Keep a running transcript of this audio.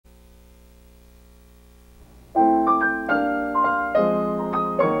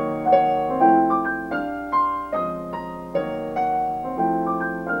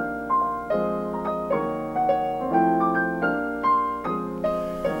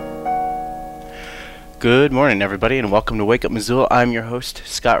Good morning, everybody, and welcome to Wake Up Missoula. I'm your host,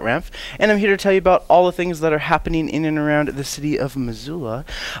 Scott Ramf, and I'm here to tell you about all the things that are happening in and around the city of Missoula.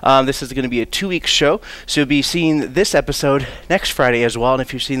 This is going to be a 2-week show, so you'll be seeing this episode next Friday as well, and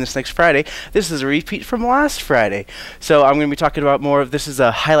if you're seeing this next Friday, this is a repeat from last Friday. So I'm going to be talking about more of, this is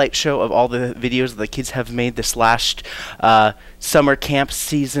a highlight show of all the videos that the kids have made this last summer camp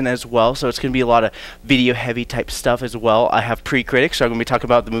season as well, so it's going to be a lot of video-heavy type stuff as well. I have Pre-Critic, so I'm going to be talking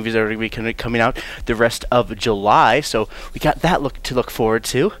about the movies that are going to be coming out the rest of July, so we got that to look forward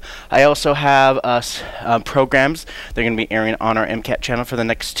to. I also have programs they're going to be airing on our MCAT channel for the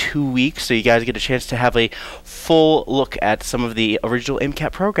next 2 weeks, so you guys get a chance to have a full look at some of the original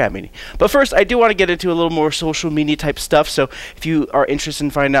MCAT programming. But first, I do want to get into a little more social media type stuff, so if you are interested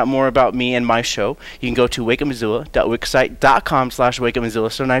in finding out more about me and my show, you can go to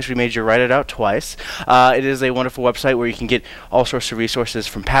wakeupmissoula.wixsite.com/wakeupmissoula. So nice we made you write it out twice. It is a wonderful website where you can get all sorts of resources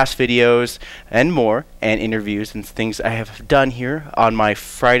from past videos and more, and interviews and things I have done here on my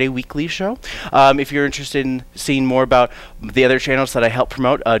Friday weekly show. If you're interested in seeing more about the other channels that I help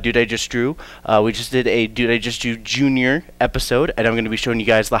promote, Dude I Just Drew, we just did a Dude I Just Drew Junior episode, and I'm going to be showing you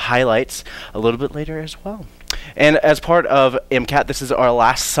guys the highlights a little bit later as well. And as part of MCAT, this is our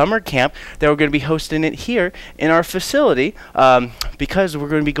last summer camp that we're going to be hosting it here in our facility, because we're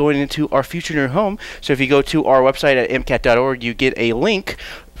going to be going into our future new home. So if you go to our website at mcat.org, you get a link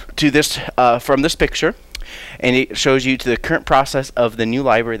to this from this picture, and it shows you to the current process of the new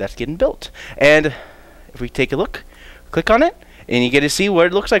library that's getting built. And if we take a look, click on it, and you get to see what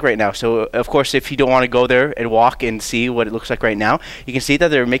it looks like right now. So of course, if you don't want to go there and walk and see what it looks like right now, you can see that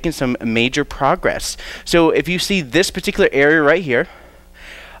they're making some major progress. So if you see this particular area right here,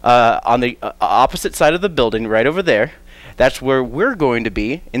 on the opposite side of the building, right over there, that's where we're going to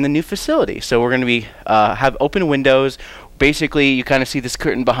be in the new facility. So we're going to be have open windows. Basically, you kind of see this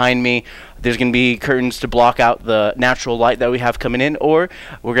curtain behind me. There's going to be curtains to block out the natural light that we have coming in, or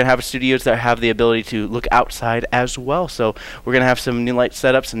we're going to have studios that have the ability to look outside as well. So we're going to have some new light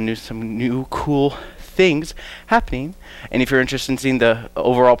setups and some new cool things happening. And if you're interested in seeing the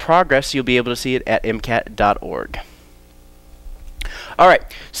overall progress, you'll be able to see it at mcat.org. All right,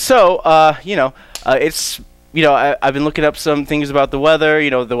 so it's I've been looking up some things about the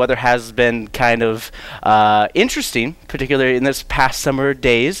weather. The weather has been kind of interesting, particularly in this past summer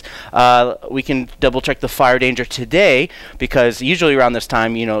days. We can double check the fire danger today, because usually around this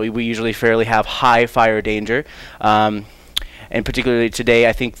time, we usually fairly have high fire danger. And particularly today,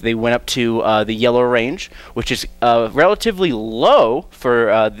 I think they went up to the yellow range, which is relatively low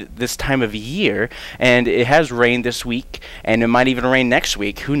for this time of year. And it has rained this week, and it might even rain next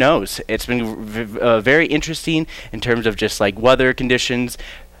week. Who knows? It's been very interesting in terms of just like weather conditions.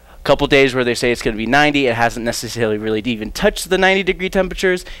 Couple days where they say it's going to be 90. It hasn't necessarily really even touched the 90-degree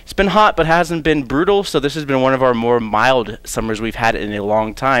temperatures. It's been hot, but hasn't been brutal. So this has been one of our more mild summers we've had in a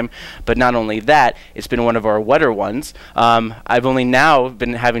long time. But not only that, it's been one of our wetter ones. I've only now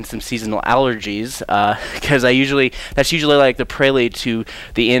been having some seasonal allergies, because that's usually like the prelude to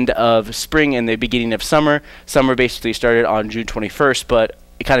the end of spring and the beginning of summer. Summer basically started on June 21st, but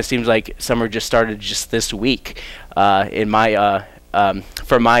it kind of seems like summer just started just this week in my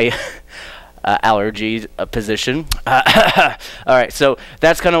for my allergy position. All right, so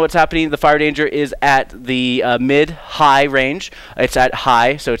that's kind of what's happening. The fire danger is at the mid-high range. It's at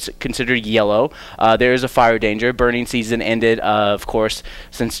high, so it's considered yellow. There is a fire danger. Burning season ended, of course,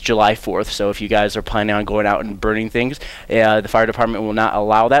 since July 4th. So if you guys are planning on going out and burning things, the fire department will not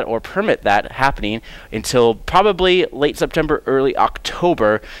allow that or permit that happening until probably late September, early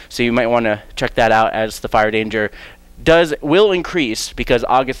October. So you might want to check that out, as the fire danger will increase, because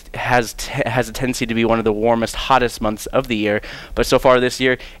August has a tendency to be one of the warmest, hottest months of the year. But so far this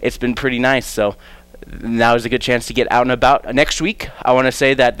year, it's been pretty nice. So now is a good chance to get out and about. Next week, I want to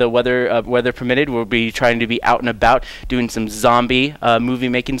say that the weather permitted, we'll be trying to be out and about doing some zombie movie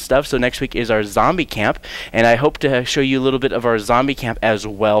making stuff. So next week is our zombie camp, and I hope to show you a little bit of our zombie camp as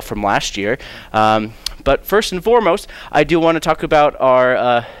well from last year. But first and foremost, I do want to talk about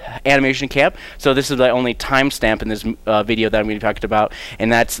our animation camp. So this is the only timestamp in this video that I'm going to talk about,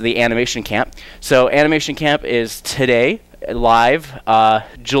 and that's the animation camp. So animation camp is today, live,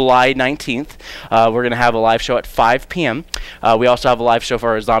 July 19th. We're going to have a live show at 5 p.m. We also have a live show for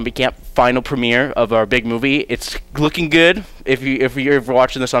our zombie camp final premiere of our big movie. It's looking good if you're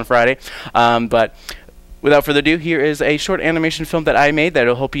watching this on Friday. But without further ado, here is a short animation film that I made that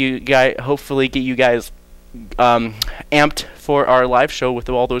will hopefully get you guys amped for our live show with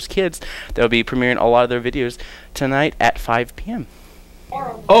all those kids that will be premiering a lot of their videos tonight at 5 p.m.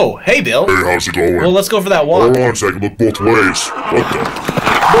 Oh, hey, Bill. Hey, how's it going? Well, let's go for that walk. Hold on a second, look both ways.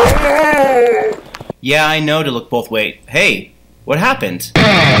 What the? Yeah, I know to look both ways. Hey, what happened?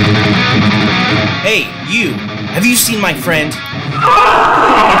 Hey, you! Have you seen my friend?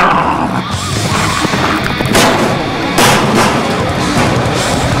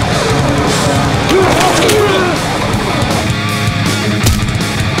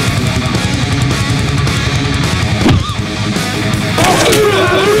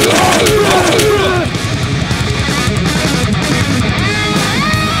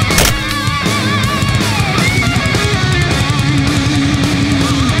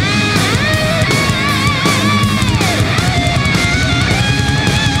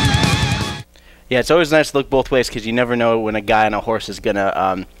 Yeah, it's always nice to look both ways because you never know when a guy on a horse is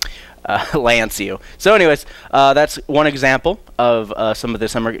gonna lance you. So, anyways, that's one example of some of the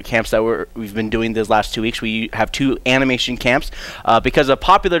summer camps that we've been doing these last 2 weeks. We have 2 animation camps because of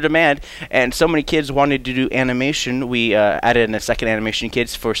popular demand, and so many kids wanted to do animation. We added in a second animation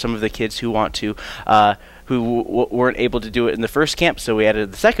kids for some of the kids who want to. Who weren't able to do it in the first camp, so we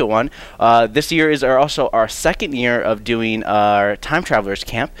added the second one. This year is also our second year of doing our Time Travelers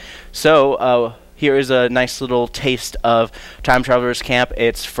Camp. So here is a nice little taste of Time Travelers Camp.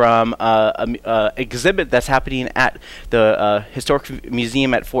 It's from an exhibit that's happening at the Historic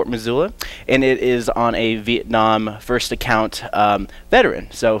Museum at Fort Missoula, and it is on a Vietnam first account veteran.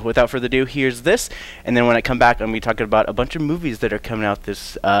 So without further ado, here's this, and then when I come back, I'm going to be talking about a bunch of movies that are coming out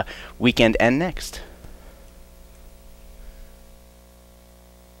this weekend and next.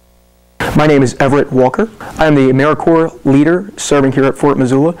 My name is Everett Walker. I am the AmeriCorps leader serving here at Fort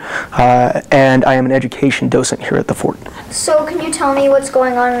Missoula, and I am an education docent here at the fort. So can you tell me what's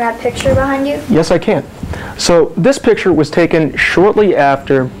going on in that picture behind you? Yes, I can. So this picture was taken shortly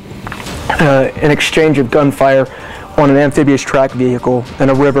after an exchange of gunfire on an amphibious track vehicle in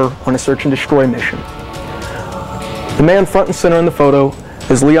a river on a search and destroy mission. The man front and center in the photo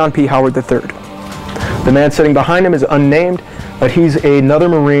is Leon P. Howard III. The man sitting behind him is unnamed, but he's another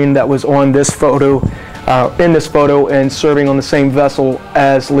Marine that was on this photo, in this photo, and serving on the same vessel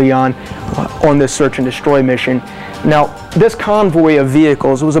as Leon on this search and destroy mission. Now, this convoy of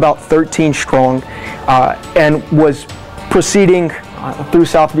vehicles was about 13 strong and was proceeding through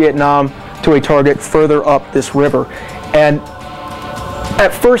South Vietnam to a target further up this river. And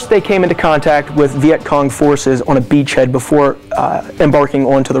at first, they came into contact with Viet Cong forces on a beachhead before embarking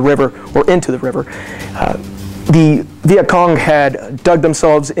onto the river, or into the river. The Viet Cong had dug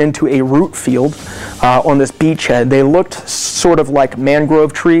themselves into a root field on this beachhead. They looked sort of like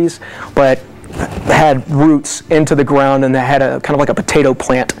mangrove trees, but had roots into the ground, and they had a kind of like a potato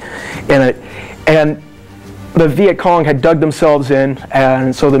plant in it. And the Viet Cong had dug themselves in,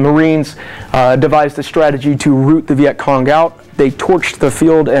 and so the Marines devised a strategy to root the Viet Cong out. They torched the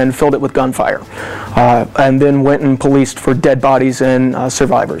field and filled it with gunfire, and then went and policed for dead bodies and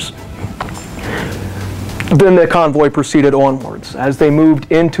survivors. Then the convoy proceeded onwards. As they moved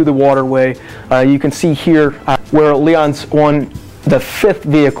into the waterway, you can see here where Leon's on the 5th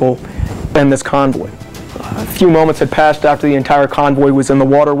vehicle in this convoy. A few moments had passed after the entire convoy was in the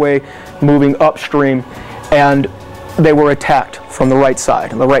waterway, moving upstream, and they were attacked from the right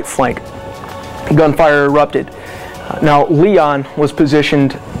side, the right flank. Gunfire erupted. Now, Leon was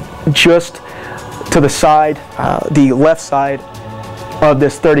positioned just to the side, the left side of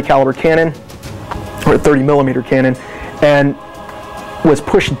this 30 caliber cannon, or 30 millimeter cannon, and was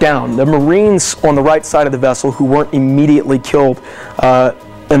pushed down. The Marines on the right side of the vessel, who weren't immediately killed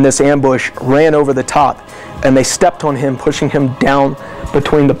in this ambush, ran over the top, and they stepped on him, pushing him down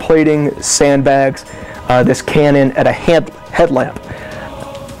between the plating, sandbags, this cannon at a headlamp,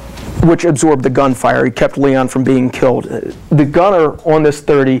 which absorbed the gunfire. He kept Leon from being killed. The gunner on this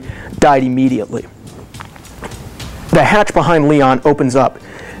 30 died immediately. The hatch behind Leon opens up,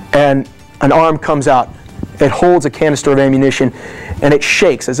 and an arm comes out. It holds a canister of ammunition, and it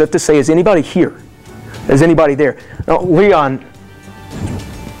shakes as if to say, is anybody here? Is anybody there? Now, Leon,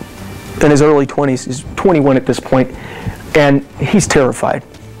 in his early 20s, he's 21 at this point, and he's terrified.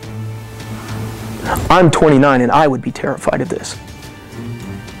 I'm 29, and I would be terrified of this.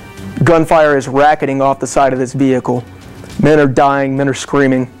 Gunfire is racketing off the side of this vehicle. Men are dying, men are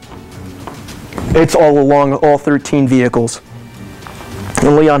screaming. It's all along all 13 vehicles.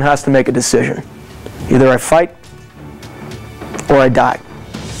 And Leon has to make a decision. Either I fight or I die.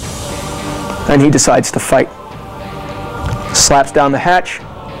 And he decides to fight. Slaps down the hatch,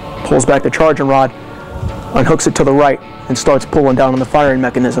 pulls back the charging rod, unhooks it to the right, and starts pulling down on the firing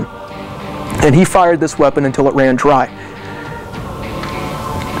mechanism. And he fired this weapon until it ran dry.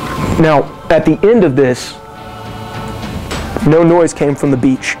 Now, at the end of this, no noise came from the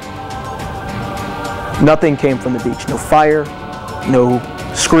beach. Nothing came from the beach. No fire, no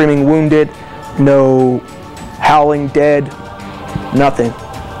screaming wounded, no howling dead, nothing.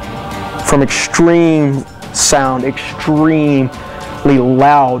 From extreme sound, extremely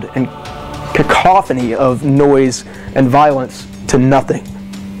loud and cacophony of noise and violence to nothing.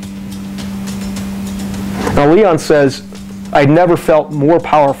 Now Leon says, I never felt more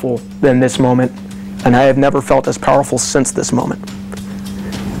powerful than this moment, and I have never felt as powerful since this moment.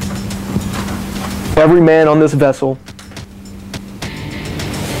 Every man on this vessel,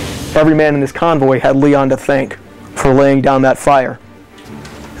 every man in this convoy had Leon to thank for laying down that fire.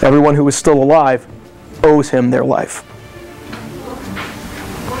 Everyone who is still alive owes him their life.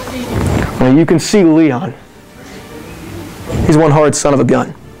 Now you can see Leon. He's one hard son of a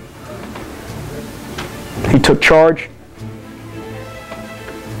gun. He took charge.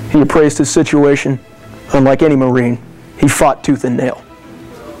 He appraised his situation. Unlike any Marine, he fought tooth and nail.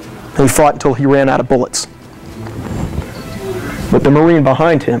 He fought until he ran out of bullets. But the Marine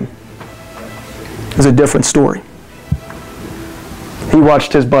behind him is a different story. He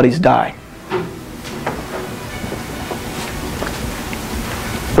watched his buddies die.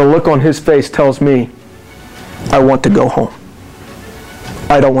 The look on his face tells me, I want to go home.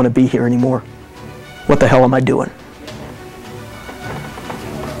 I don't want to be here anymore. What the hell am I doing?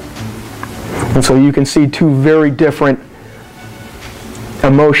 And so you can see two very different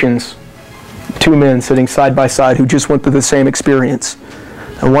emotions, two men sitting side by side who just went through the same experience.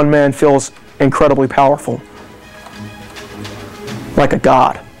 And one man feels incredibly powerful, like a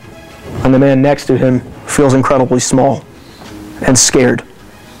god. And the man next to him feels incredibly small and scared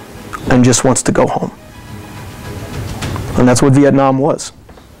and just wants to go home. And that's what Vietnam was.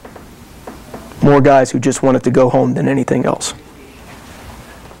 More guys who just wanted to go home than anything else.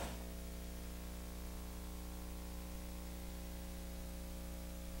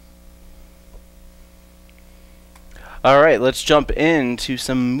 All right, let's jump into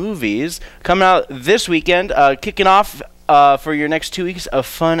some movies coming out this weekend. Kicking off for your next 2 weeks of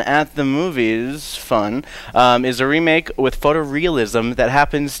fun at the movies, is a remake with photorealism that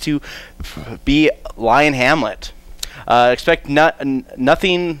happens to be Lion Hamlet. Expect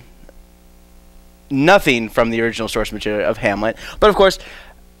nothing from the original source material of Hamlet, but of course,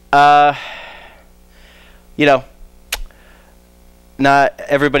 not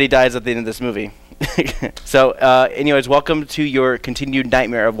everybody dies at the end of this movie. So, anyways, welcome to your continued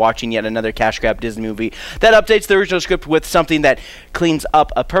nightmare of watching yet another cash grab Disney movie that updates the original script with something that cleans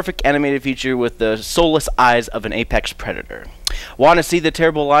up a perfect animated feature with the soulless eyes of an apex predator. Want to see the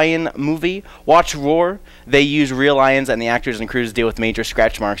terrible lion movie? Watch Roar. They use real lions, and the actors and crews deal with major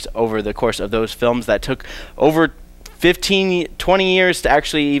scratch marks over the course of those films that took over 15, 20 years to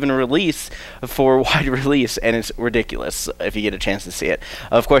actually even release for wide release, and it's ridiculous if you get a chance to see it.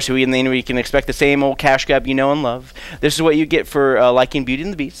 Of course, we can expect the same old cash grab you know and love. This is what you get for liking Beauty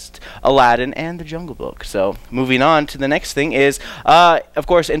and the Beast, Aladdin, and The Jungle Book. So, moving on to the next thing is, of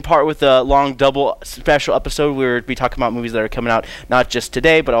course, in part with the long double special episode, we'll be talking about movies that are coming out not just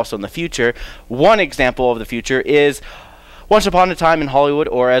today, but also in the future. One example of the future is Once Upon a Time in Hollywood,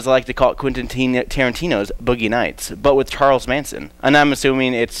 or as I like to call it, Quentin Tarantino's Boogie Nights, but with Charles Manson. And I'm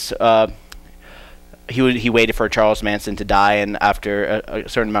assuming it's he waited for Charles Manson to die, and after a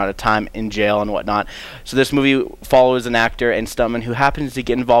certain amount of time in jail and whatnot. So this movie follows an actor and stuntman who happens to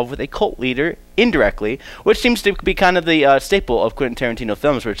get involved with a cult leader indirectly, which seems to be kind of the staple of Quentin Tarantino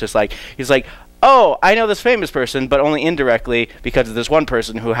films, where it's just like he's like, oh, I know this famous person, but only indirectly because of this one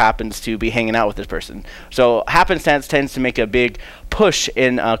person who happens to be hanging out with this person. So happenstance tends to make a big push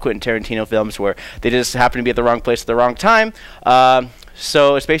in Quentin Tarantino films where they just happen to be at the wrong place at the wrong time.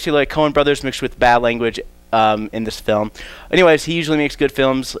 So it's basically like Coen Brothers mixed with bad language in this film. Anyways, he usually makes good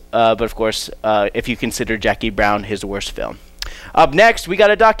films, but of course, if you consider Jackie Brown his worst film. Up next, we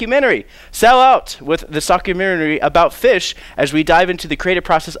got a documentary, Sell Out, with this documentary about Phish as we dive into the creative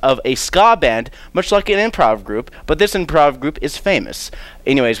process of a ska band, much like an improv group, but this improv group is famous.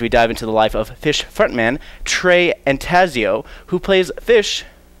 Anyways, we dive into the life of Phish frontman Trey Anastasio, who plays Phish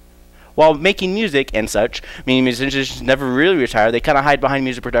while making music and such, meaning musicians never really retire. They kind of hide behind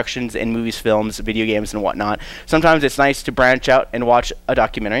music productions in movies, films, video games, and whatnot. Sometimes it's nice to branch out and watch a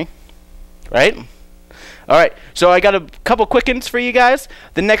documentary, right? All right, so I got a couple quickens for you guys.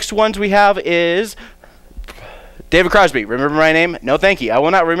 The next ones we have is David Crosby. Remember my name? No, thank you. I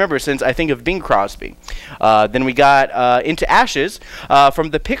will not remember since I think of Bing Crosby. Then we got Into Ashes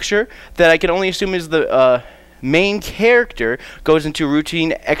from the picture that I can only assume is the main character goes into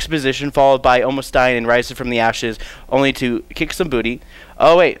routine exposition followed by almost dying and rises from the ashes only to kick some booty.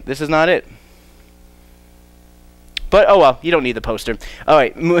 Oh, wait, this is not it. But, oh well, you don't need the poster.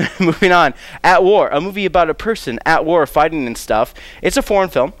 Alright, moving on. At War, a movie about a person at war fighting and stuff. It's a foreign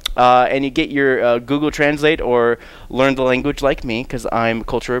film. and you get your Google Translate or learn the language like me, because I'm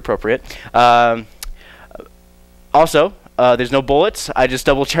culture appropriate. Also, there's no bullets. I just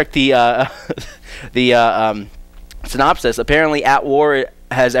double-checked the synopsis. Apparently, At War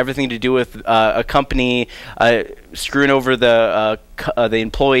has everything to do with a company screwing over the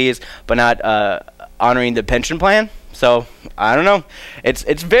employees, but not honoring the pension plan. So I don't know.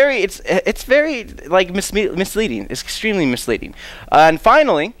 It's very like misleading. It's extremely misleading. And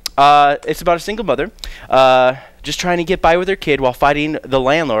finally, it's about a single mother just trying to get by with her kid while fighting the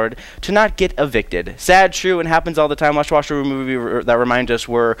landlord to not get evicted. Sad, true, and happens all the time. Let's watch a movie that reminds us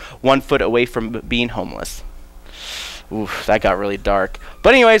we're 1 foot away from being homeless. Oof, that got really dark.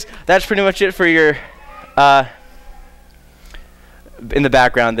 But anyways, that's pretty much it for your in the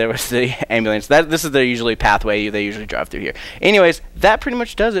background there was the ambulance. This is the usually pathway they usually drive through here. Anyways, that pretty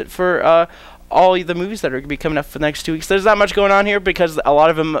much does it for all the movies that are going to be coming up for the next 2 weeks. There's not much going on here because a lot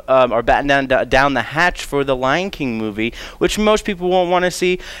of them are batting down the hatch for the Lion King movie, which most people won't want to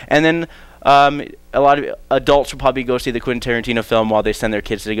see. And then a lot of adults will probably go see the Quentin Tarantino film while they send their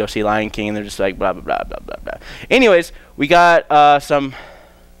kids to go see Lion King, and they're just like blah, blah, blah, blah, blah, blah. Anyways, we got some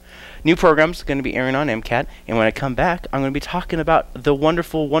new programs going to be airing on MCAT, and when I come back, I'm going to be talking about the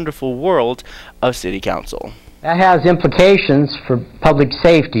wonderful, wonderful world of City Council. That has implications for public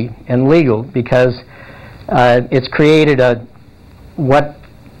safety and legal because it's created what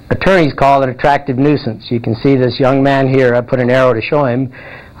attorneys call an attractive nuisance. You can see this young man here. I put an arrow to show him.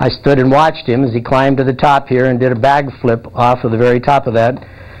 I stood and watched him as he climbed to the top here and did a bag flip off of the very top of that,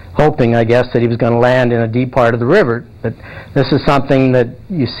 hoping, I guess, that he was going to land in a deep part of the river. But this is something that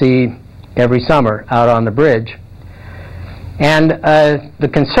you see every summer out on the bridge. And the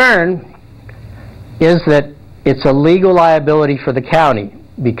concern is that it's a legal liability for the county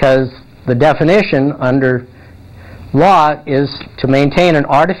because the definition under law is to maintain an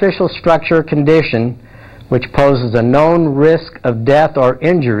artificial structure or condition which poses a known risk of death or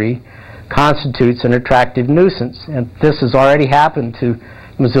injury constitutes an attractive nuisance. And this has already happened to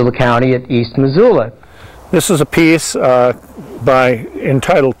Missoula County at East Missoula. This is a piece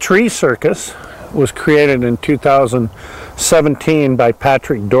entitled Tree Circus. It was created in 2017 by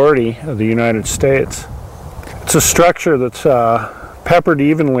Patrick Doherty of the United States. It's a structure that's peppered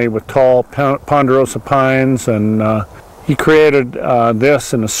evenly with tall ponderosa pines, and he created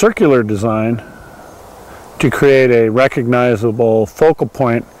this in a circular design to create a recognizable focal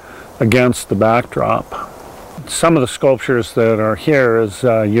point against the backdrop. Some of the sculptures that are here is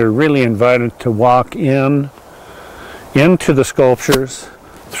you're really invited to walk into the sculptures,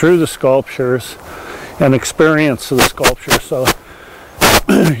 through the sculptures, and experience the sculpture. So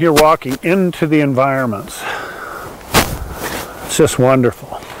you're walking into the environments. It's just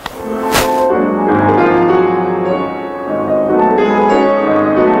wonderful.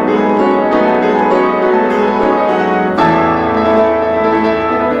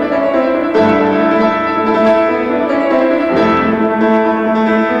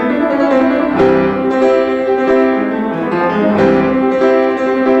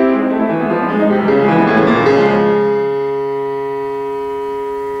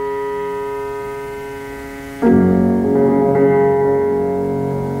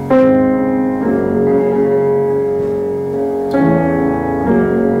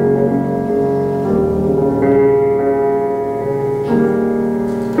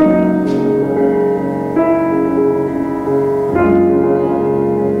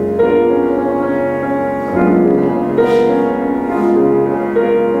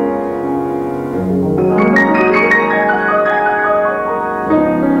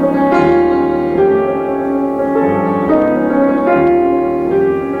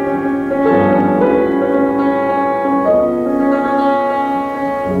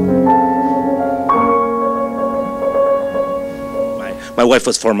 My wife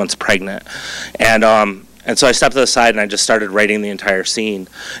was 4 months pregnant, and so I stepped to the side and I just started writing the entire scene.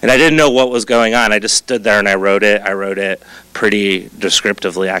 And I didn't know what was going on. I just stood there and I wrote it. I wrote it pretty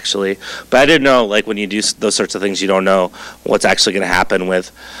descriptively, actually. But I didn't know, like, when you do those sorts of things, you don't know what's actually going to happen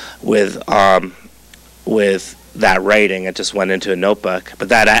with that writing. It just went into a notebook. But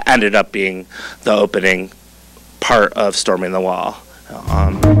that ended up being the opening part of Storming the Wall.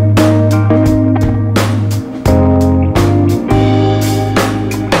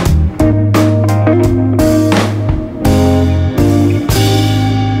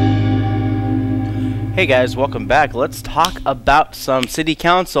 Hey guys, welcome back. Let's talk about some city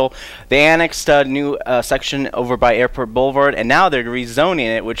council. They annexed a new section over by Airport Boulevard, and now they're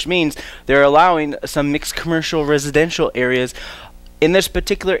rezoning it, which means they're allowing some mixed commercial residential areas in this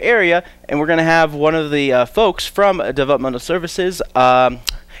particular area. And we're going to have one of the folks from Developmental Services,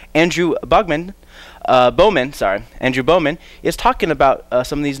 Andrew Bowman, is talking about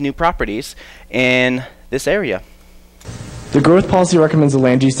some of these new properties in this area. The growth policy recommends a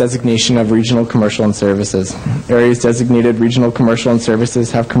land use designation of regional commercial and services. Areas designated regional commercial and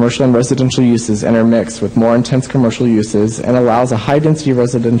services have commercial and residential uses intermixed with more intense commercial uses and allows a high density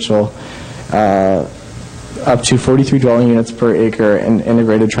residential up to 43 dwelling units per acre and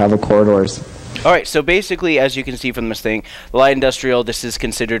integrated travel corridors. All right, so basically, as you can see from this thing, light industrial, this is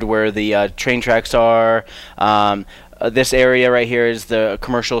considered where the train tracks are. This area right here is the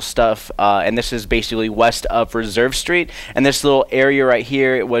commercial stuff, and this is basically west of Reserve Street. And this little area right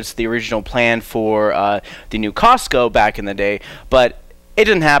here, it was the original plan for the new Costco back in the day, but it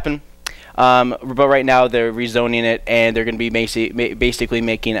didn't happen. But right now they're rezoning it, and they're going to be basically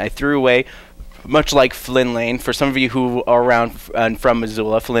making a throughway, much like Flynn Lane. For some of you who are around and from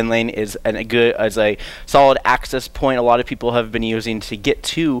Missoula, Flynn Lane is a solid access point a lot of people have been using to get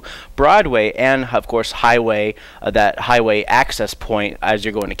to Broadway, and of course highway, that highway access point as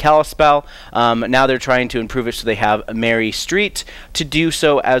you're going to Kalispell. Now they're trying to improve it so they have Mary Street to do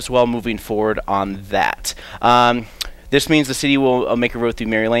so as well moving forward on that. This means the city will make a road through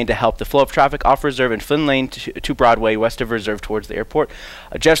Mary Lane to help the flow of traffic off Reserve and Flynn Lane to Broadway, west of Reserve towards the airport.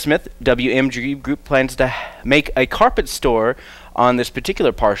 Jeff Smith, WMG Group, plans to make a carpet store on this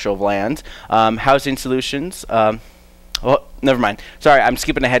particular parcel of land. Housing Solutions, well, never mind. Sorry, I'm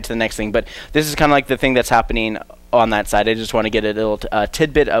skipping ahead to the next thing, but this is kind of like the thing that's happening on that side. I just want to get a little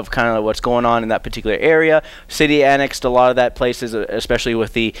tidbit of kind of what's going on in that particular area. City annexed a lot of that places, especially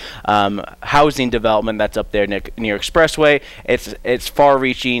with the housing development that's up there near Expressway. It's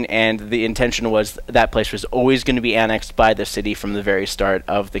far-reaching, and the intention was that place was always going to be annexed by the city from the very start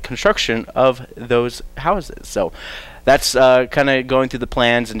of the construction of those houses. So that's kind of going through the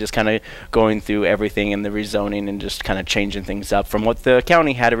plans and just kind of going through everything in the rezoning and just kind of changing things up from what the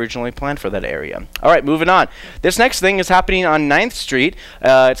county had originally planned for that area. All right, moving on. This next thing is happening on 9th Street.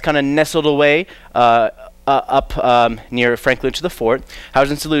 It's kind of nestled away up near Franklin to the Fort.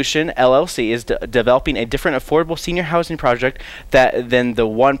 Housing Solution LLC is developing a different affordable senior housing project than the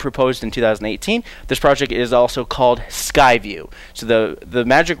one proposed in 2018. This project is also called Skyview. So the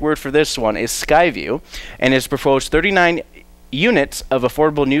magic word for this one is Skyview, and is proposed 39 units of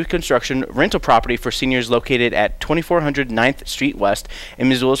affordable new construction rental property for seniors located at 2400 9th Street West in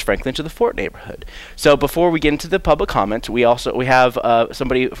Missoula's Franklin to the Fort neighborhood. So before we get into the public comment, we have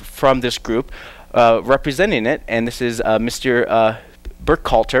somebody from this group representing it, and this is Mr.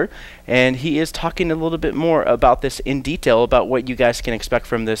 Burkhalter, and he is talking a little bit more about this in detail about what you guys can expect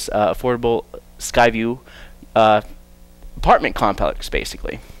from this affordable Skyview apartment complex,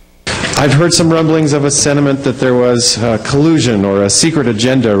 basically. I've heard some rumblings of a sentiment that there was collusion or a secret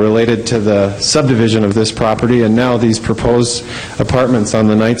agenda related to the subdivision of this property, and now these proposed apartments on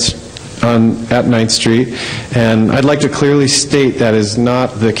the at 9th Street, and I'd like to clearly state that is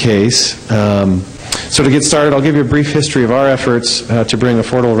not the case. So to get started, I'll give you a brief history of our efforts to bring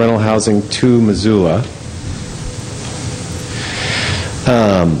affordable rental housing to Missoula.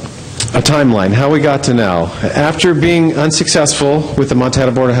 A timeline, how we got to now. After being unsuccessful with the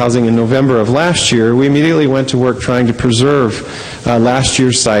Montana Board of Housing in November of last year, we immediately went to work trying to preserve last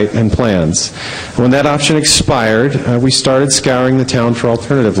year's site and plans. When that option expired, we started scouring the town for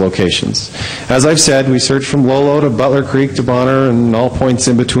alternative locations. As I've said, we searched from Lolo to Butler Creek to Bonner and all points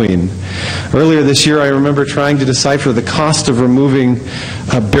in between. Earlier this year, I remember trying to decipher the cost of removing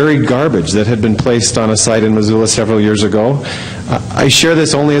buried garbage that had been placed on a site in Missoula several years ago. I share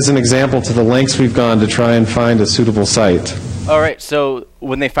this only as an example to the lengths we've gone to try and find a suitable site. All right, so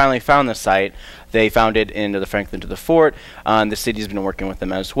when they finally found the site, they found it in the Franklin to the Fort. The city's been working with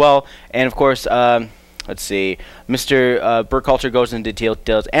them as well. And of course, let's see, Mr. Burkhalter goes into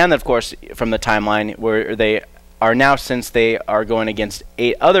details, and of course, from the timeline where they are now, since they are going against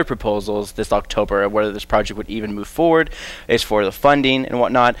 8 other proposals this October, whether this project would even move forward, is for the funding and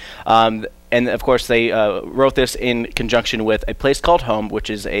whatnot. And of course, they wrote this in conjunction with a place called Home, which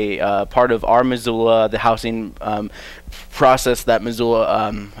is a part of our Missoula, the housing process that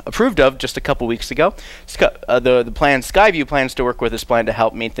Missoula approved of just a couple weeks ago. The plan, Skyview, plans to work with this plan to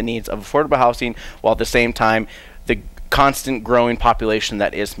help meet the needs of affordable housing, while at the same time, the constant growing population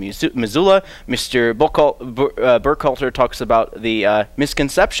that is Missoula. Mr. Burkhalter talks about the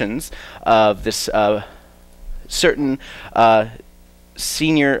misconceptions of this certain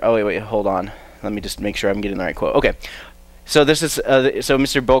senior, oh wait, hold on. Let me just make sure I'm getting the right quote. Okay. So this is so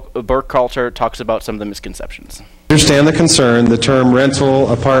Mr. Burkhalter talks about some of the misconceptions. Understand the concern. The term rental,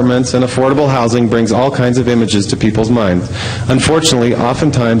 apartments, and affordable housing brings all kinds of images to people's minds. Unfortunately,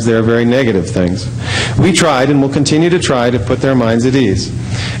 oftentimes they are very negative things. We tried and will continue to try to put their minds at ease.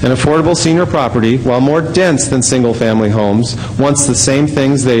 An affordable senior property, while more dense than single-family homes, wants the same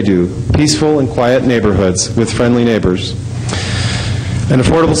things they do: peaceful and quiet neighborhoods with friendly neighbors. An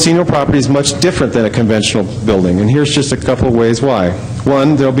affordable senior property is much different than a conventional building, and here's just a couple of ways why.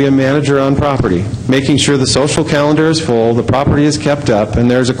 One, there'll be a manager on property, making sure the social calendar is full, the property is kept up, and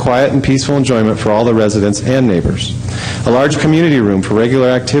there's a quiet and peaceful enjoyment for all the residents and neighbors. A large community room for regular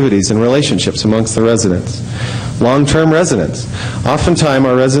activities and relationships amongst the residents. Long-term residents. Oftentimes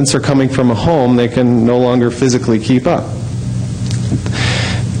our residents are coming from a home they can no longer physically keep up.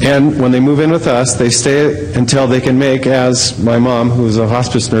 And when they move in with us, they stay until they can make, as my mom, who's a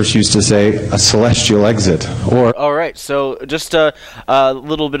hospice nurse, used to say, a celestial exit. Or all right, so just a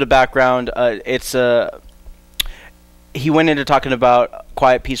little bit of background. He went into talking about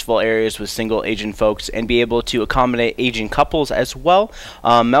quiet, peaceful areas with single aging folks and be able to accommodate aging couples as well.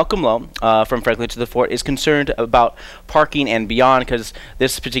 Malcolm Lowe from Franklin to the Fort is concerned about parking and beyond, because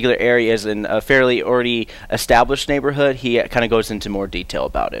this particular area is in a fairly already established neighborhood. He kind of goes into more detail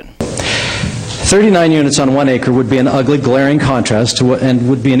about it. 39 units on 1 acre would be an ugly, glaring contrast to and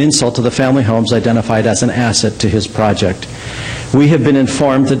would be an insult to the family homes identified as an asset to his project. We have been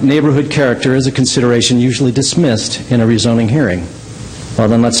informed that neighborhood character is a consideration usually dismissed in a rezoning hearing. Well,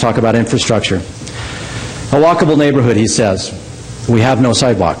 then let's talk about infrastructure. A walkable neighborhood, he says. We have no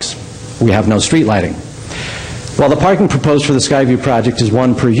sidewalks. We have no street lighting. While the parking proposed for the Skyview project is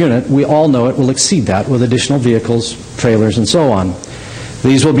 1 per unit, we all know it will exceed that with additional vehicles, trailers, and so on.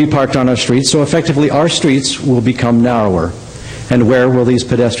 These will be parked on our streets, so effectively our streets will become narrower. And where will these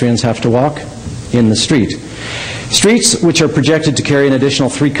pedestrians have to walk? In the street. Streets which are projected to carry an additional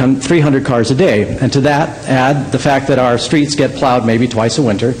 300 cars a day. And to that, add the fact that our streets get plowed maybe twice a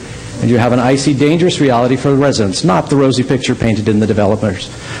winter, and you have an icy, dangerous reality for the residents, not the rosy picture painted in the developer's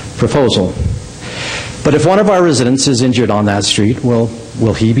proposal. But if one of our residents is injured on that street, will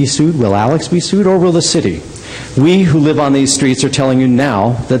he be sued? Will Alex be sued? Or will the city? We who live on these streets are telling you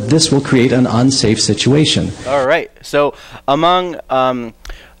now that this will create an unsafe situation. All right. So among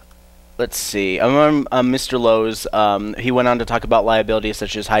let's see. Among Mr. Lowe's, he went on to talk about liabilities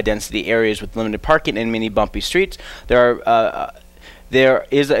such as high-density areas with limited parking and many bumpy streets. There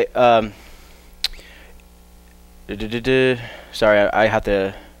is a sorry, I have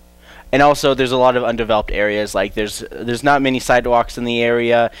to. And also, there's a lot of undeveloped areas. Like there's not many sidewalks in the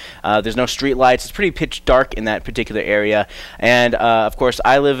area. There's no street lights. It's pretty pitch dark in that particular area. And of course,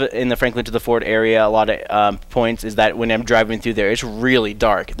 I live in the Franklin to the Fort area. A lot of points is that when I'm driving through there, it's really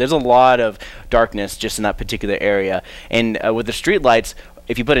dark. There's a lot of darkness just in that particular area. And with the street lights,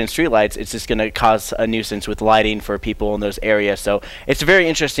 if you put in streetlights, it's just going to cause a nuisance with lighting for people in those areas. So it's very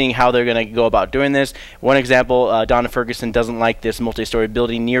interesting how they're going to go about doing this. One example, Donna Ferguson doesn't like this multi-story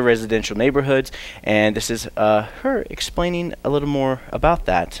building near residential neighborhoods, and this is her explaining a little more about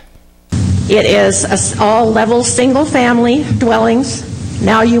that. It is all-level single-family dwellings.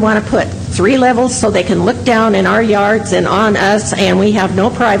 Now you want to put 3 levels so they can look down in our yards and on us, and we have no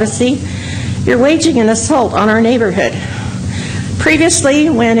privacy. You're waging an assault on our neighborhood. Previously,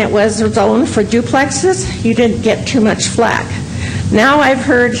 when it was zoned for duplexes, you didn't get too much flack. Now I've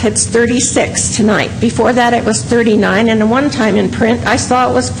heard it's 36 tonight. Before that it was 39, and one time in print I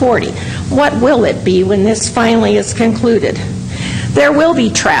saw it was 40. What will it be when this finally is concluded? There will be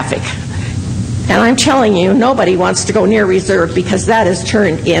traffic. And I'm telling you, nobody wants to go near Reserve because that is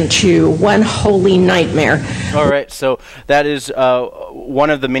turned into one holy nightmare. All right, so that is one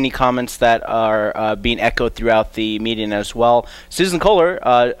of the many comments that are being echoed throughout the meeting as well. Susan Kohler,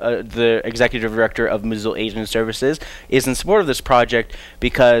 the Executive Director of Missoula Aging Services, is in support of this project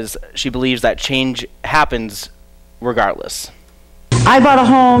because she believes that change happens regardless. I bought a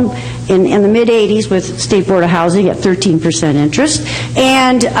home in the mid-'80s with State Board of Housing at 13% interest,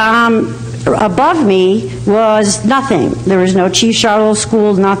 and above me was nothing. There was no Chief Charlotte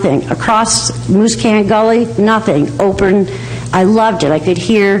School, nothing. Across Moose Can Gully, nothing. Open. I loved it. I could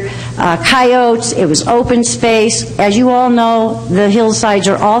hear coyotes. It was open space. As you all know, the hillsides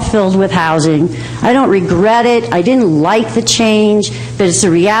are all filled with housing. I don't regret it. I didn't like the change. but it's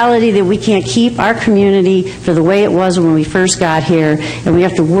a reality that we can't keep our community for the way it was when we first got here, and we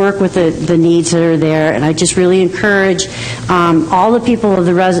have to work with the needs that are there. And I just really encourage all the people of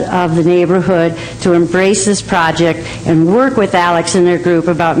the neighborhood to embrace this project and work with Alex and their group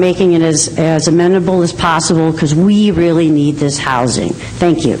about making it as amenable as possible, because we really need this housing.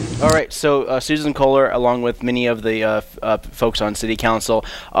 Thank you. All right, so Susan Kohler, along with many of the folks on City Council,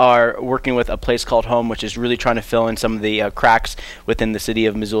 are working with a place called Home, which is really trying to fill in some of the cracks within the city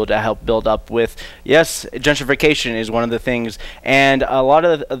of Missoula to help build up with, yes, gentrification is one of the things, and a lot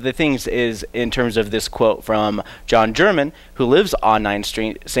of the things is in terms of this quote from John German, who lives on 9th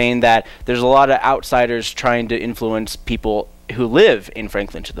Street, saying that there's a lot of outsiders trying to influence people who live in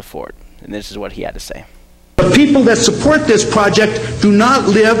Franklin to the Fort, and this is what he had to say. The people that support this project do not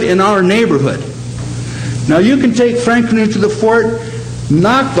live in our neighborhood. Now you can take Franklin to the Fort,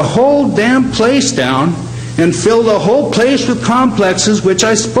 knock the whole damn place down, and fill the whole place with complexes, which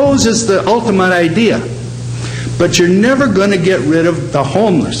I suppose is the ultimate idea. But you're never going to get rid of the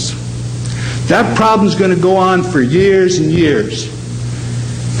homeless. That problem's going to go on for years and years.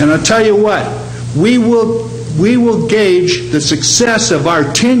 And I'll tell you what, we will gauge the success of our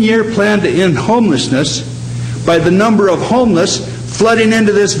 10-year plan to end homelessness by the number of homeless flooding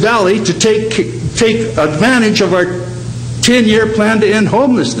into this valley to take advantage of our 10-year plan to end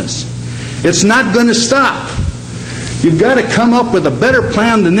homelessness. It's not going to stop. You've got to come up with a better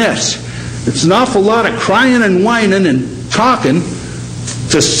plan than this. It's an awful lot of crying and whining and talking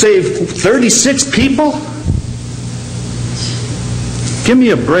to save 36 people? Give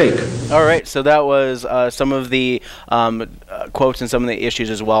me a break. All right, so that was some of the quotes and some of the issues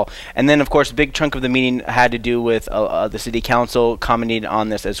as well. And then, of course, a big chunk of the meeting had to do with the City Council commenting on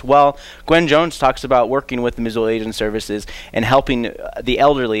this as well. Gwen Jones talks about working with the Missoula Aging Services and helping the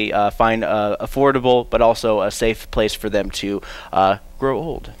elderly find affordable but also a safe place for them to grow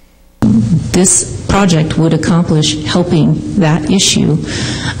old. This project would accomplish helping that issue.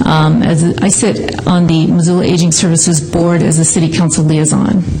 As I sit on the Missoula Aging Services Board as a City Council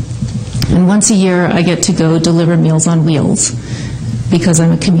liaison. And once a year, I get to go deliver Meals on Wheels because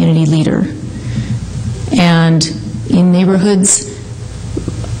I'm a community leader. And in neighborhoods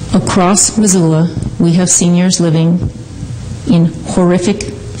across Missoula, we have seniors living in horrific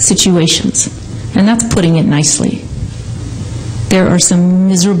situations. And that's putting it nicely. There are some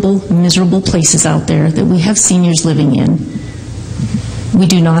miserable, miserable places out there that we have seniors living in. We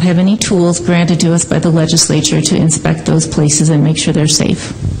do not have any tools granted to us by the legislature to inspect those places and make sure they're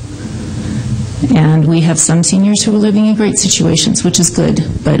safe. And we have some seniors who are living in great situations, which is good,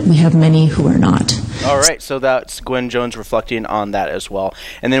 but we have many who are not. All right, so that's Gwen Jones reflecting on that as well.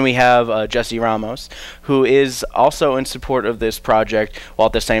 And then we have Jesse Ramos, who is also in support of this project, while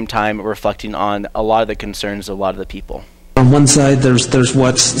at the same time reflecting on a lot of the concerns of a lot of the people. On one side, there's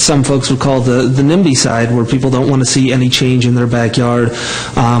what some folks would call the NIMBY side, where people don't want to see any change in their backyard,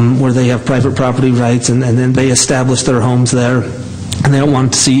 where they have private property rights, and then they establish their homes there. And they don't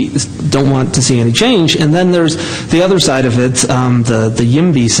want to see any change. And then there's the other side of it, the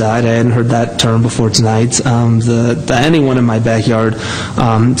YIMBY side. I hadn't heard that term before tonight. The anyone in my backyard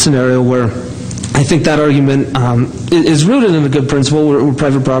scenario, where I think that argument is rooted in a good principle where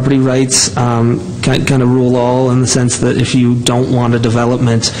private property rights kind of rule all, in the sense that if you don't want a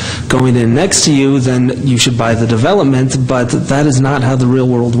development going in next to you, then you should buy the development, but that is not how the real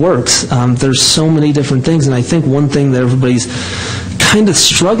world works. There's so many different things, and I think one thing that everybody's kind of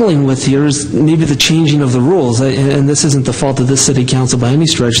struggling with here is maybe the changing of the rules. And this isn't the fault of this City Council by any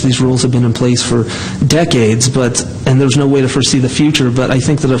stretch. These rules have been in place for decades, and there's no way to foresee the future. But I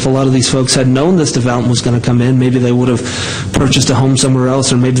think that if a lot of these folks had known this development was going to come in, maybe they would have purchased a home somewhere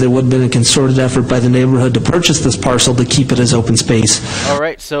else, or maybe there would have been a concerted effort by the neighborhood to purchase this parcel to keep it as open space. All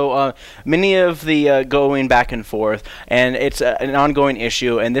right, so many of the going back and forth, and it's an ongoing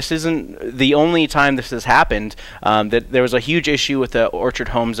issue, and this isn't the only time this has happened. That there was a huge issue with the Orchard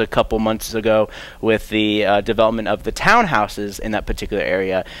Homes a couple months ago with the development of the townhouses in that particular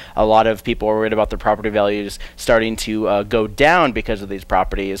area. A lot of people are worried about the property values starting to go down because of these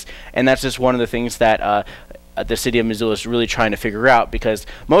properties, and that's just one of the things that the city of Missoula is really trying to figure out, because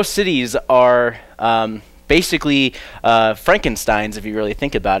most cities are basically Frankensteins, if you really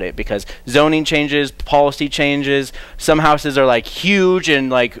think about it, because zoning changes, policy changes. Some houses are like huge and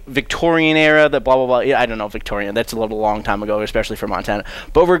like Victorian era, that blah blah blah. Yeah, I don't know, Victorian, that's a little long time ago, especially for Montana.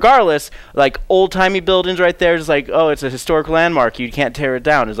 But regardless, like old-timey buildings right there, it's like, oh, it's a historic landmark, you can't tear it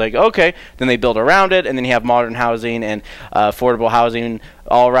down. It's like, okay, then they build around it, and then you have modern housing and affordable housing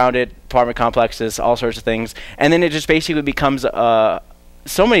all around it, apartment complexes, all sorts of things, and then it just basically becomes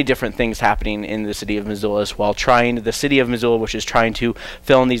so many different things happening in the city of Missoula as well. The city of Missoula, which is trying to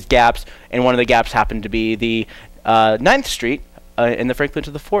fill in these gaps, and one of the gaps happened to be the 9th Street in the Franklin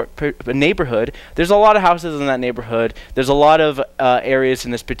to the Fort neighborhood. There's a lot of houses in that neighborhood. There's a lot of areas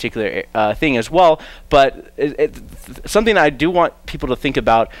in this particular thing as well. But something I do want people to think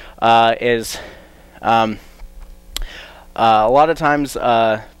about is a lot of times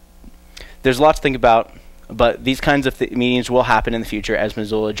there's lots to think about. But these kinds of meetings will happen in the future as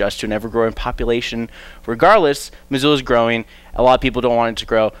Missoula adjusts to an ever-growing population. Regardless, Missoula is growing. A lot of people don't want it to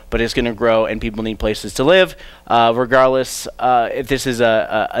grow, but it's going to grow, and people need places to live. Regardless, if this is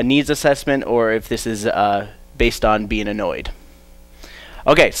a needs assessment or if this is based on being annoyed.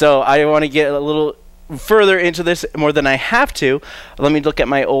 Okay, so I want to get a little further into this more than I have to. Let me look at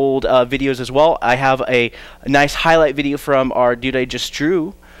my old videos as well. I have a nice highlight video from our Dude I Just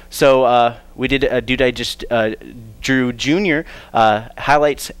Drew. So we did a Dude I Just Drew Jr.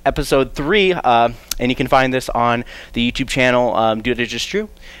 Highlights episode 3, and you can find this on the YouTube channel Dude I Just Drew.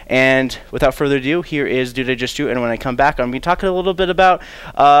 And without further ado, here is Dude I Just Drew. And when I come back, I'm going to be talking a little bit about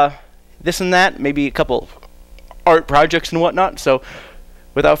this and that, maybe a couple art projects and whatnot. So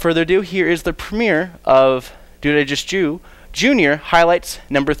without further ado, here is the premiere of Dude I Just Drew Jr. Highlights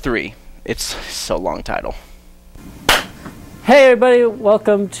number 3. It's so long title. Hey everybody,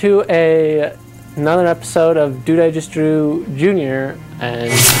 welcome to another episode of Dude I Just Drew Jr.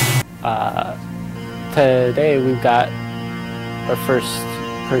 And today we've got our first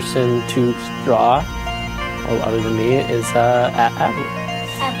person to draw, well, other than me, is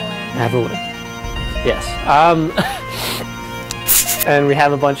Evelyn. Yes. And we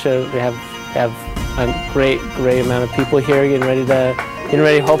have a bunch of, we have a great amount of people here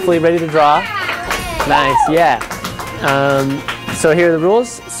hopefully ready to draw. Nice, yeah. So here are the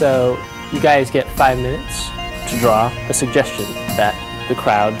rules. So you guys get 5 minutes to draw a suggestion that the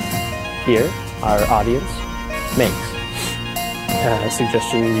crowd here, our audience, makes. A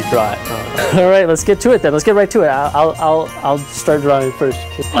suggestion, you draw it. All right, let's get to it then. Let's get right to it. I'll start drawing first.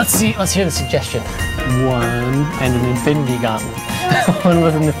 Let's hear the suggestion. 1 and an infinity gauntlet. 1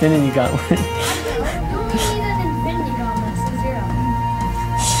 with an infinity gauntlet.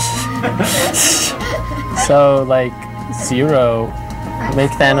 So like 0,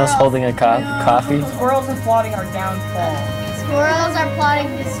 make Thanos holding a coffee. Squirrels are plotting our downfall. Squirrels are plotting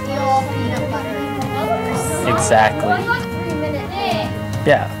to steal all peanut butter. Exactly.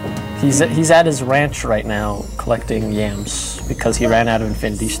 Yeah, he's at his ranch right now collecting yams because he ran out of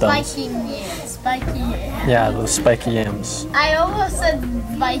infinity stones. Spiky yams. Yeah, those spiky yams. I almost said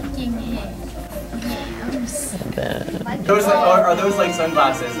Viking yams. Are those like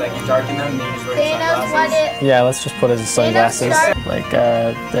sunglasses? Like you darken them and you just wear sunglasses? Yeah, let's just put it as sunglasses. Like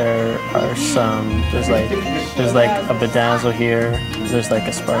there are some. There's like a bedazzle here. There's like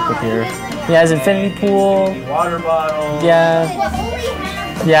a sparkle here. He has infinity pool. Water bottle. Yeah.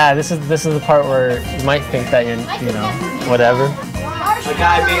 Yeah. This is the part where you might think that you're whatever. A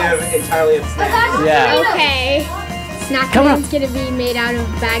guy made entirely of snacks. Yeah. Okay. Snack man's gonna be made out of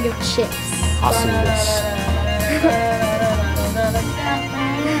a bag of chips. Awesomeness.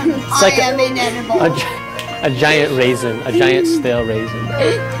 It's like a giant raisin, a giant stale raisin.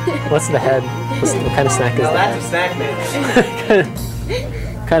 What's the head? What kind of snack is that? That's a snack man.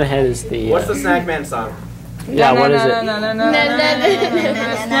 What kind of head is the... What's the snack man song? Yeah, what is it? Snack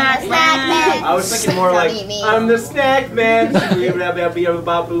man. I was thinking more like, I'm the snack man.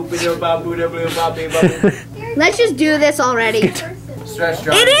 Let's just do this already. Stretch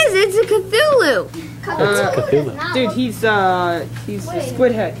drawing. It is. It's a Cthulhu. Cthulhu. Dude, he's a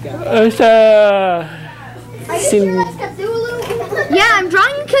squid head guy. Are you sure that's Cthulhu? Yeah, I'm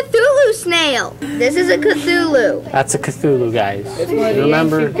drawing a Cthulhu snail. This is a Cthulhu. That's a Cthulhu, guys. It's one of the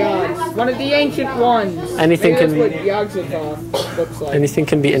ancient gods. One of the ancient ones. Anything can. That's what Yog-Sothoth looks like. Anything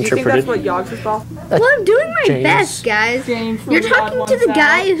can be interpreted. You think that's what Yog-Sothoth? Well, I'm doing my best, guys. You're talking to the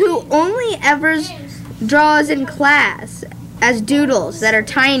guy who only ever draws in class as doodles that are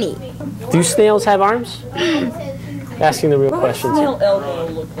tiny. Do snails have arms? Asking the real questions here. What does elbow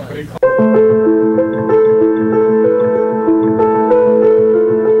look like?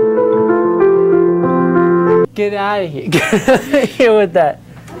 Get out of here. Get out of here with that.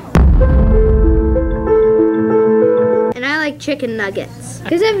 And I like chicken nuggets.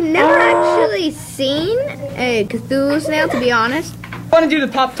 Because I've never actually seen a Cthulhu snail, to be honest. I want to do the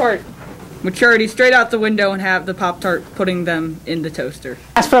Pop-Tart. Maturity straight out the window and have the Pop-Tart putting them in the toaster.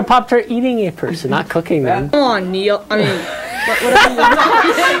 Ask for a Pop-Tart eating a person, not cooking them. Come on, Neil. I mean,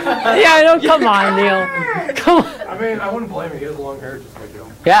 yeah, I know. Come on, Neil. Come on. I mean, I wouldn't blame him. He has long hair just like you.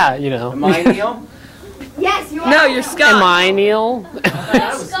 Yeah, you know. Am I Neil? Yes, you are. No, you're Scott. Am I Neil?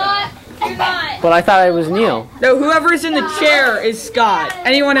 Scott, you're not. But I thought I was Neil. No, whoever's in the chair is Scott.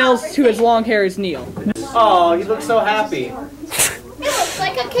 Anyone else who has long hair is Neil. Oh, he looks so happy. It looks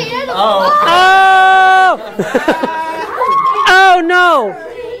like a kid. Oh! Oh no!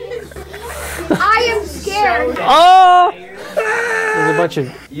 I am scared. Oh! There's a bunch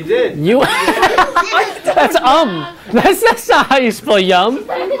of. You did. You. That's That's not how you spell yum.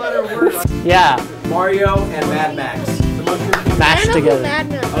 Yeah. Mario and Mad Max. Mashed together.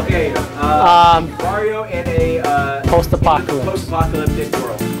 Okay. Mario in a post-apocalypse. Post-apocalyptic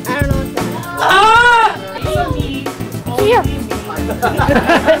world. I don't know what that is. Here.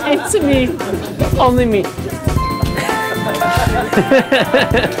 It's me. Only me.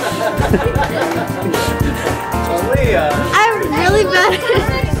 I'm really bad.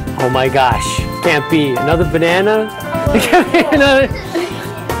 Oh my gosh. Can't be. Another banana? It can't be another. It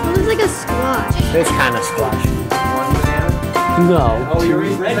looks like a squash. It's kind of squash. No. Oh, you're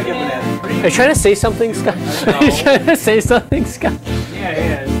reading like a banana. Are you trying to say something, Scott? Are you trying to say something, Scott?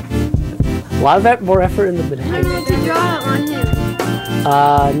 Yeah. A lot of more effort in the banana. I don't know what to draw on him.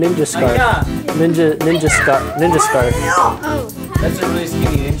 Ninja scarf. Ninja scarf. Oh. That's a really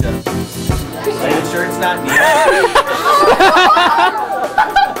skinny ninja. Are you sure it's not Neil?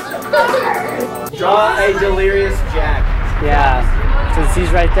 Draw a delirious Jack. Yeah. Since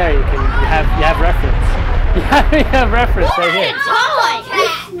he's right there, you have reference. You have reference right here.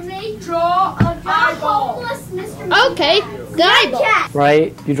 Draw an eyeball. Okay, the eyeball.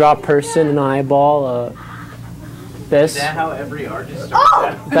 Right? You draw a person, an eyeball, this. Is that how every artist starts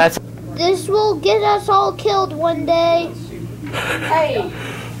out? That's. This will get us all killed one day. Hey.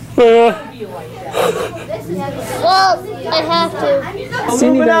 Well, I have to.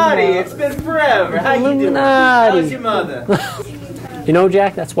 Illuminati, it's been forever. How you doing? How's your mother? You know,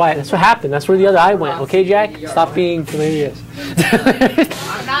 Jack, that's what happened. That's where the other eye went. Okay, Jack? Stop being hilarious.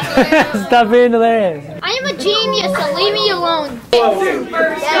 Stop being hilarious. I am a genius, so leave me alone.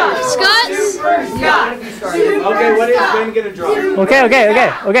 Scott? Okay, what is Ben gonna draw?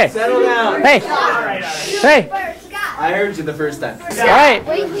 Okay. Settle down. Hey. I heard you the first time. All right.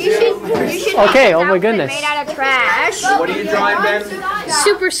 You should Okay, oh my goodness. made out of trash. What are you drawing, Ben?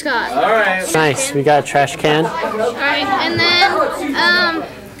 Super Scott. All right. Nice. We got a trash can. Alright, and then,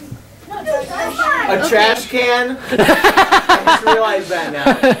 A trash can? I just realized that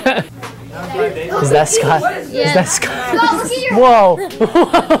now. Is that Scott? Yeah. Is that Scott? Scott, look at your Whoa.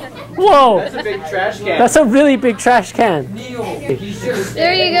 Whoa. That's a big trash can. That's a really big trash can.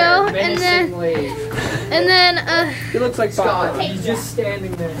 there you go, and then, He looks like Scott. He's just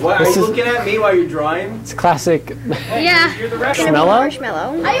standing there. What, are you looking at me while you're drawing? It's classic. yeah.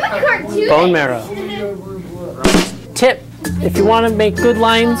 Marshmallow? I am a cartoon. Bone marrow. Tip. If you want to make good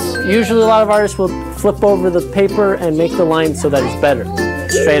lines, usually a lot of artists will flip over the paper and make the line so that it's better.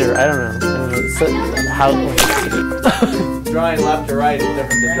 Straighter, I don't know. So how? Drawing left to right is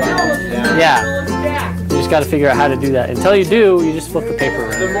different than drawing down. Yeah. You just got to figure out how to do that. Until you do, you just flip the paper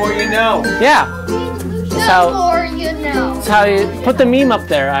around. The more you know. Yeah. That's how, The more you know. that's how you put the meme up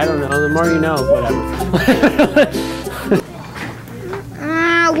there. I don't know. The more you know, whatever.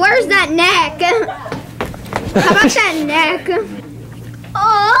 Where's that neck? How about that neck?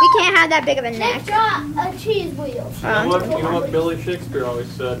 We can't have that big of a neck. A cheese wheel. You know what Billy Shakespeare always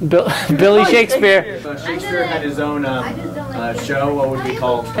said? Billy Shakespeare. Shakespeare had his own show. What would it be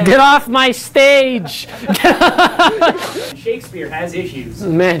called? Get off my stage! Shakespeare has issues.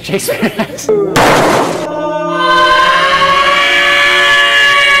 Man, Shakespeare has.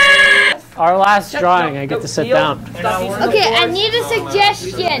 Our last drawing, I get to sit down. Okay, I need a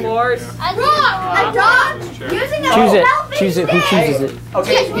suggestion. A dog. Using a Choose it. Choose it. Who chooses it?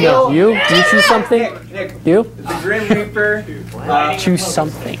 Okay, No, you? Do you choose something? Nick, You? the Grim Reaper. Choose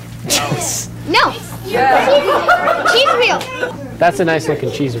something. No. Cheese wheel. That's a nice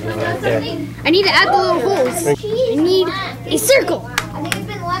looking cheese wheel right there. I need to add the little holes. I need a circle.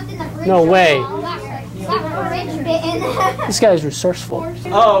 No way. This guy's resourceful.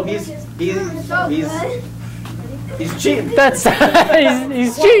 Oh, he's cheating. That's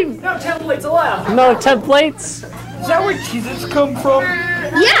he's cheating. No templates allowed. No templates. Is that where Cheez-Its come from?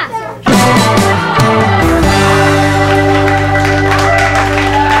 Yeah.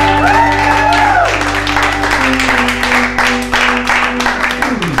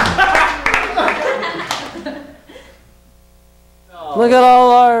 Look at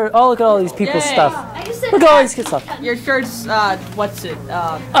look at all these people's stuff. Look at all these kids' stuff. Your shirt's, what's it?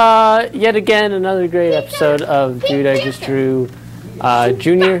 Yet again, another great episode of Dude I Just Drew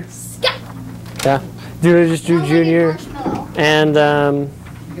Junior. Yeah. Dude I Just Drew Junior. And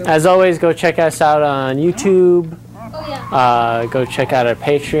As always, go check us out on YouTube. Go check out our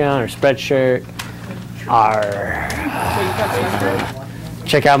Patreon, our Spreadshirt,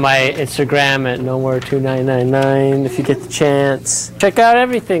 check out my Instagram at nomore2999 if you get the chance. Check out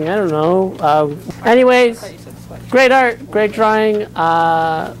everything. I don't know. Anyways, great art, great drawing.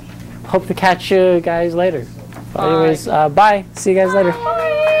 Hope to catch you guys later. Anyways, bye. See you guys later.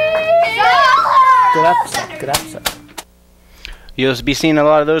 Good episode. Good episode. You'll be seeing a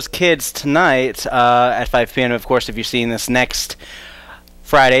lot of those kids tonight at 5 p.m. Of course, if you're seeing this next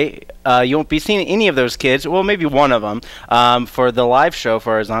Friday, you won't be seeing any of those kids. Well, maybe one of them for the live show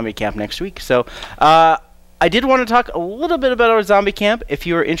for our zombie camp next week. So I did want to talk a little bit about our zombie camp. If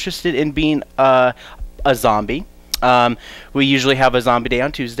you are interested in being a zombie, we usually have a zombie day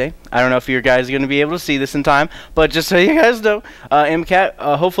on Tuesday. I don't know if you guys are going to be able to see this in time, but just so you guys know, MCAT,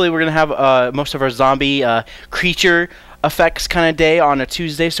 hopefully we're going to have most of our zombie creature effects kind of day on a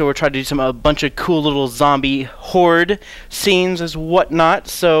Tuesday, so we're trying to do a bunch of cool little zombie horde scenes as whatnot.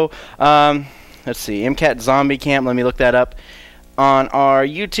 So let's see, MCAT zombie camp, let me look that up on our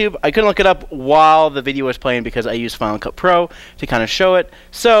YouTube. I couldn't look it up while the video was playing because I used Final Cut Pro to kind of show it.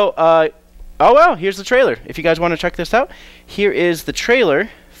 So oh well, here's the trailer. If you guys want to check this out, here is the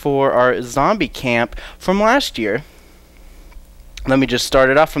trailer for our zombie camp from last year. Let me just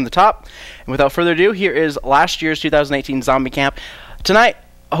start it off from the top. And without further ado, here is last year's 2018 zombie camp. Tonight,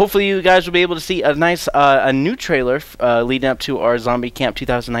 hopefully you guys will be able to see a nice a new trailer leading up to our zombie camp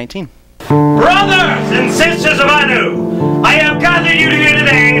 2019. Brothers and sisters of Anu, I have gathered you here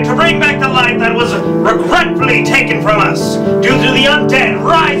today to bring back the life that was regretfully taken from us due to the undead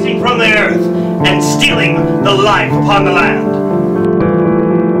rising from the earth and stealing the life upon the land.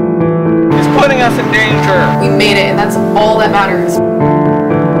 He's putting us in danger. We made it, and that's all that matters.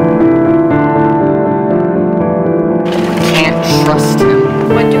 Can't trust him.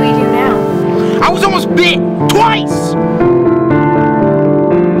 What do we do now? I was almost bit twice!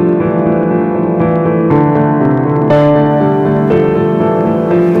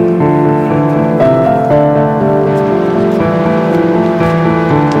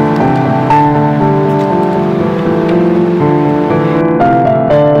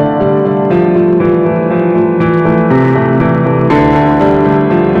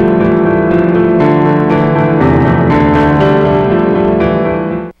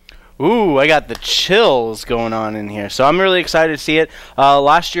 I got the chills going on in here, so I'm really excited to see it.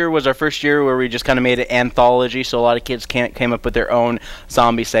 Last year was our first year where we just kind of made an anthology, so a lot of kids came up with their own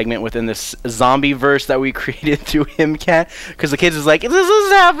zombie segment within this zombie verse that we created through MCAT, because the kids was like, does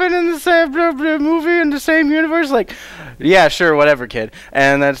this happen in the same movie in the same universe? Like, yeah, sure, whatever, kid.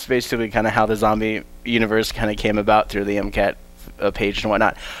 And that's basically kind of how the zombie universe kind of came about through the MCAT page and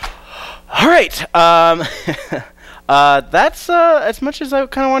whatnot. All right. That's as much as I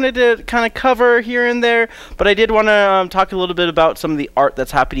kind of wanted to kind of cover here and there, but I did want to talk a little bit about some of the art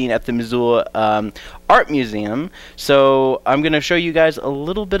that's happening at the Missoula Art Museum. So I'm going to show you guys a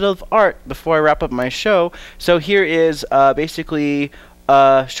little bit of art before I wrap up my show. So here is basically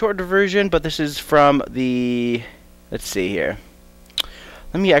a shorter version, but this is from the, let's see here.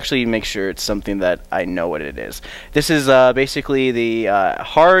 Let me actually make sure it's something that I know what it is. This is basically the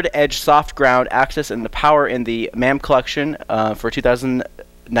Hard Edge Soft Ground Access and the Power in the MAM collection for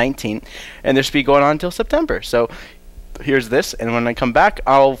 2019. And this will be going on until September. So here's this, and when I come back,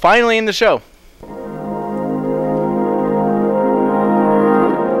 I'll finally end the show.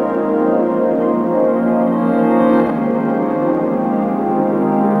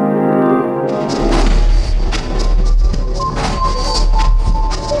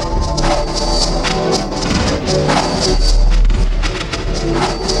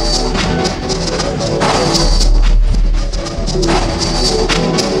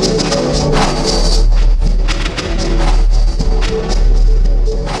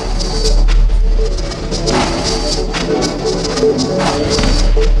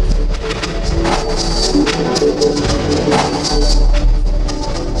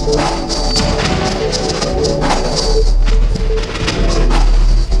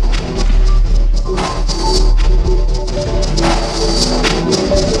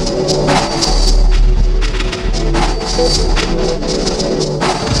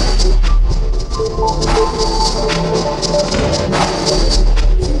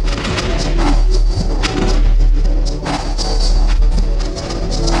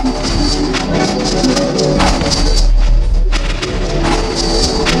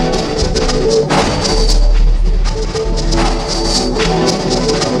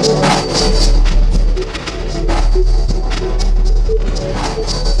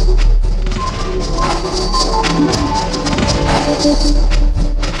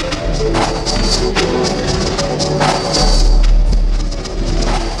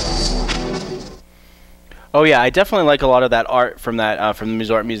 Oh yeah, I definitely like a lot of that art from that from the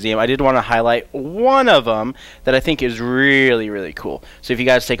Missoula Art Museum. I did want to highlight one of them that I think is really, really cool. So if you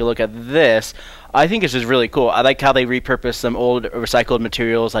guys take a look at this, I think it's just really cool. I like how they repurpose some old recycled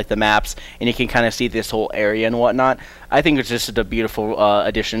materials like the maps, and you can kind of see this whole area and whatnot. I think it's just a beautiful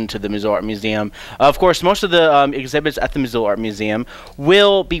addition to the Missoula Art Museum. Of course, most of the exhibits at the Missoula Art Museum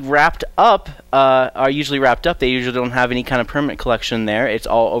will be wrapped up, are usually wrapped up. They usually don't have any kind of permanent collection there. It's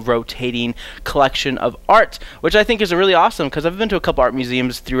all a rotating collection of art, which I think is really awesome because I've been to a couple art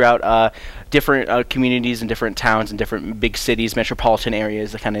museums throughout different communities and different towns and different big cities, metropolitan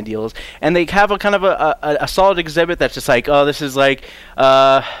areas, the kind of deals. And they have a kind of a solid exhibit that's just like, oh, this is like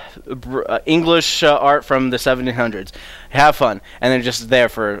English art from the 1700s. Have fun. And they're just there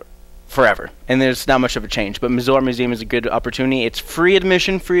for forever, and there's not much of a change. But Missoula Art Museum is a good opportunity. It's free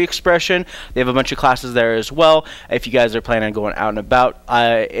admission, free expression. They have a bunch of classes there as well if you guys are planning on going out and about.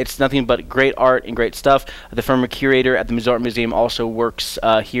 It's nothing but great art and great stuff. The former curator at the Missoula Art Museum also works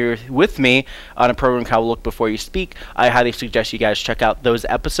here with me on a program called Look Before You Speak. I highly suggest you guys check out those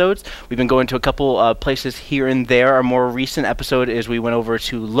episodes. We've been going to a couple places here and there. Our more recent episode is we went over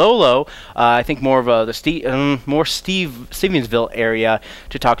to Lolo, I think more of the Stevensville area,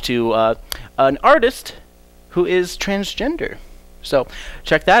 to talk to an artist who is transgender. So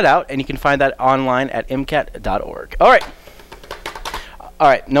check that out, and you can find that online at MCAT.org. All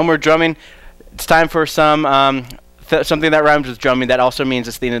right, no more drumming. It's time for some something that rhymes with drumming. That also means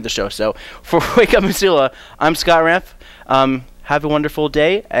it's the end of the show. So for Wake Up Missoula, I'm Scott Ramp. Have a wonderful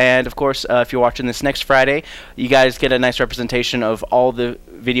day, and of course, if you're watching this next Friday, you guys get a nice representation of all the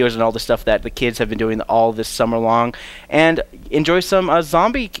videos and all the stuff that the kids have been doing all this summer long, and enjoy some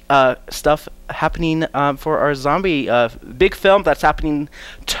zombie stuff happening for our zombie big film that's happening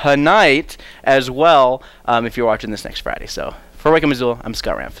tonight as well, if you're watching this next Friday. So for Wake Up Missoula, I'm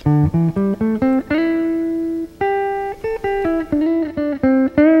Scott Ramp.